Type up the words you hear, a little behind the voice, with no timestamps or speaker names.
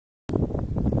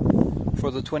For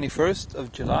the 21st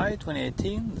of July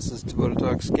 2018, this is Devoted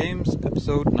Talks Games,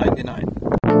 episode 99.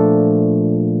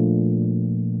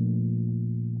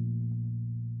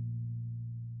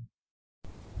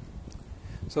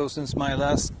 So since my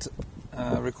last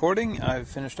recording, I've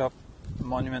finished up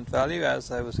Monument Valley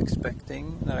as I was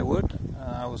expecting that I would.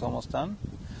 I was almost done.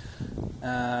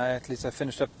 At least I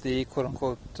finished up the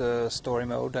quote-unquote story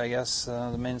mode, I guess,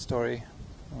 the main story.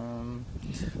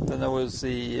 Then there was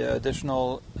the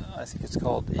additional, I think it's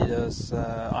called Ida's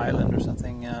Island or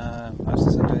something. I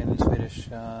was doing it in Swedish,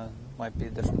 might be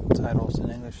different titles in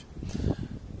English.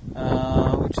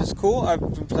 Which is cool. I've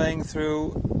been playing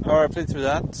through, or I played through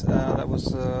that. That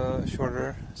was a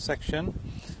shorter section.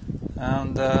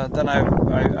 And then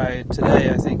I today,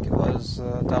 I think it was,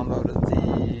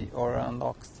 downloaded or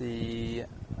unlocked the,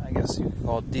 I guess you could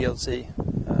call it DLC,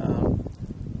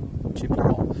 cheap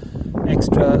little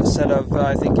extra set of,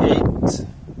 I think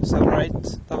 7 or 8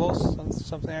 levels,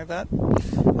 something like that.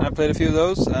 And I played a few of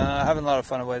those. Having a lot of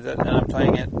fun with it, and I'm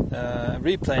playing it,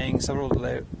 replaying several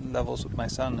levels with my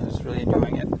son, who's really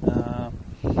enjoying it.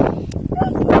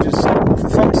 Which is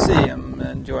fun to see. I'm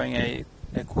enjoying a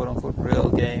quote-unquote real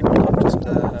game, not just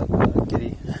a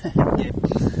kiddie game.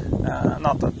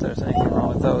 Not that there's anything wrong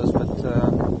with those, but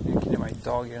you can hear my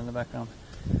dog here in the background.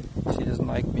 She doesn't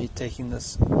like me taking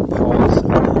this pause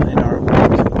in our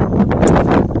week.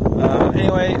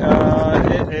 Anyway,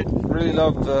 it really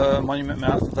loved Monument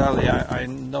Valley. I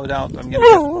no doubt I'm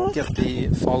going to get the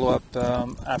follow-up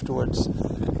afterwards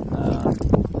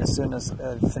as soon as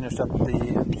I've finished up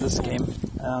this game.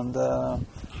 And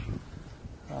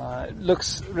it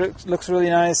looks really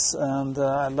nice, and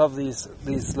I love these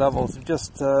levels. They're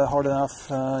just hard enough.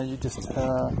 You just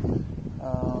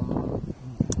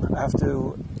have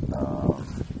to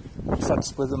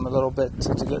futz with them a little bit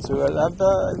to get through it. I've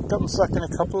gotten stuck in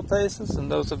a couple of places,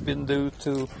 and those have been due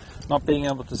to not being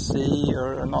able to see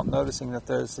or not noticing that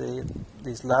there's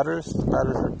these ladders. The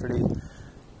ladders are pretty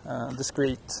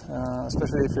discreet,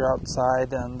 especially if you're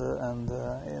outside and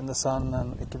in the sun,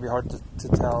 and it can be hard to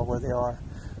tell where they are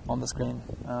on the screen.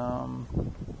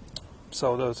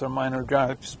 So those are minor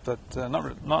gripes, but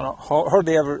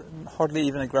hardly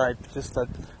even a gripe. Just that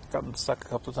I've gotten stuck a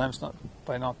couple of times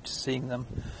by not seeing them.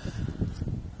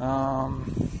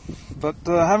 But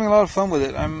having a lot of fun with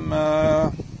it. I'm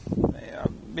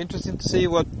interested to see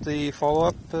what the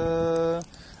follow-up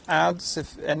adds,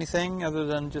 if anything, other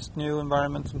than just new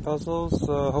environments and puzzles.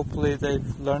 Hopefully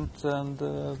they've learned and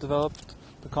developed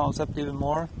the concept even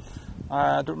more.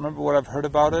 I don't remember what I've heard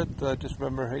about it. I just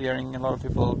remember hearing a lot of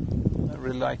people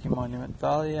really liking Monument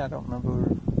Valley. I don't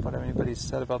remember what anybody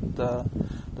said about the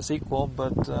sequel,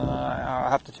 but I'll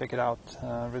have to check it out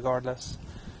regardless,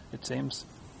 it seems.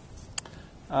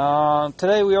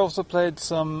 Today we also played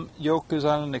some Yoku's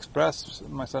Island Express,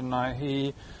 my son and I.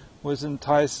 He was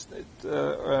enticed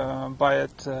by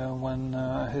it when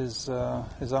his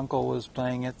uncle was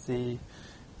playing it the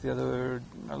other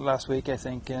last week, I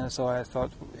think, so I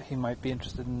thought he might be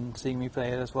interested in seeing me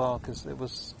play it as well, because it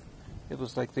was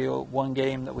like the one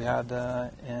game that we had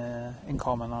in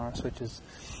common on our Switches,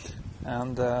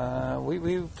 and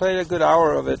we played a good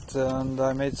hour of it, and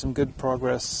I made some good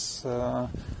progress.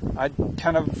 I'd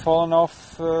kind of fallen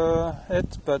off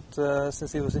it, but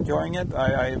since he was enjoying it,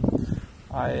 I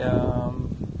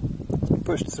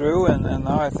pushed through, and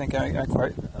now I think I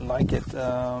quite like it.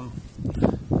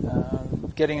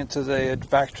 Getting into the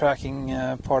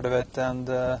backtracking part of it, and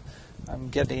I'm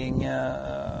getting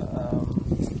a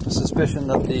suspicion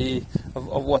that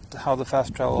how the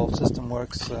fast travel system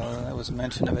works. There was a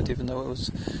mention of it, even though it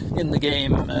was in the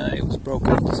game, it was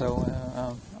broken. So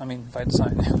I mean, by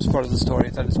design, it was part of the story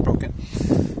that it's broken.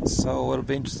 So it'll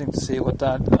be interesting to see what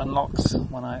that unlocks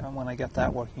when I get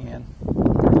that working in.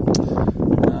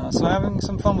 So having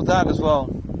some fun with that as well.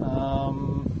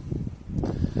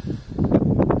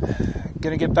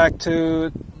 Gonna get back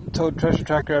to Toad Treasure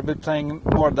Tracker. I've been playing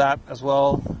more of that as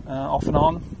well, off and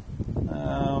on.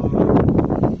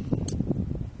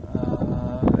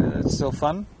 It's still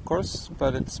fun, of course,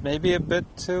 but it's maybe a bit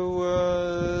too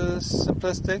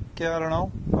simplistic. I don't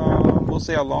know. We'll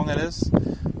see how long it is.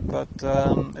 But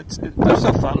they're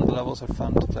so fun. The levels are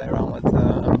fun to play around with.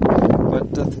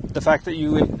 But the fact that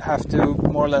you have to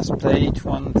more or less play each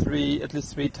one at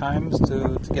least three times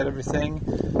to get everything,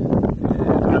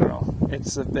 I don't know.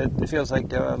 It feels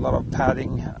like a lot of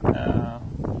padding.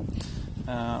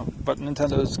 But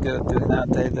Nintendo's good at doing that.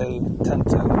 They tend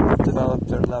to develop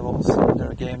their levels in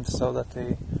their games so that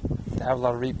they have a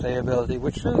lot of replayability,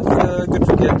 which is good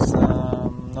for kids,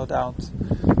 no doubt.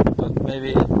 But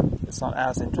maybe it's not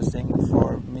as interesting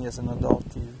for me as an adult.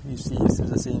 You see through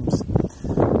the seams.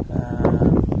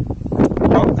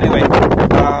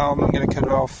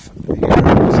 here.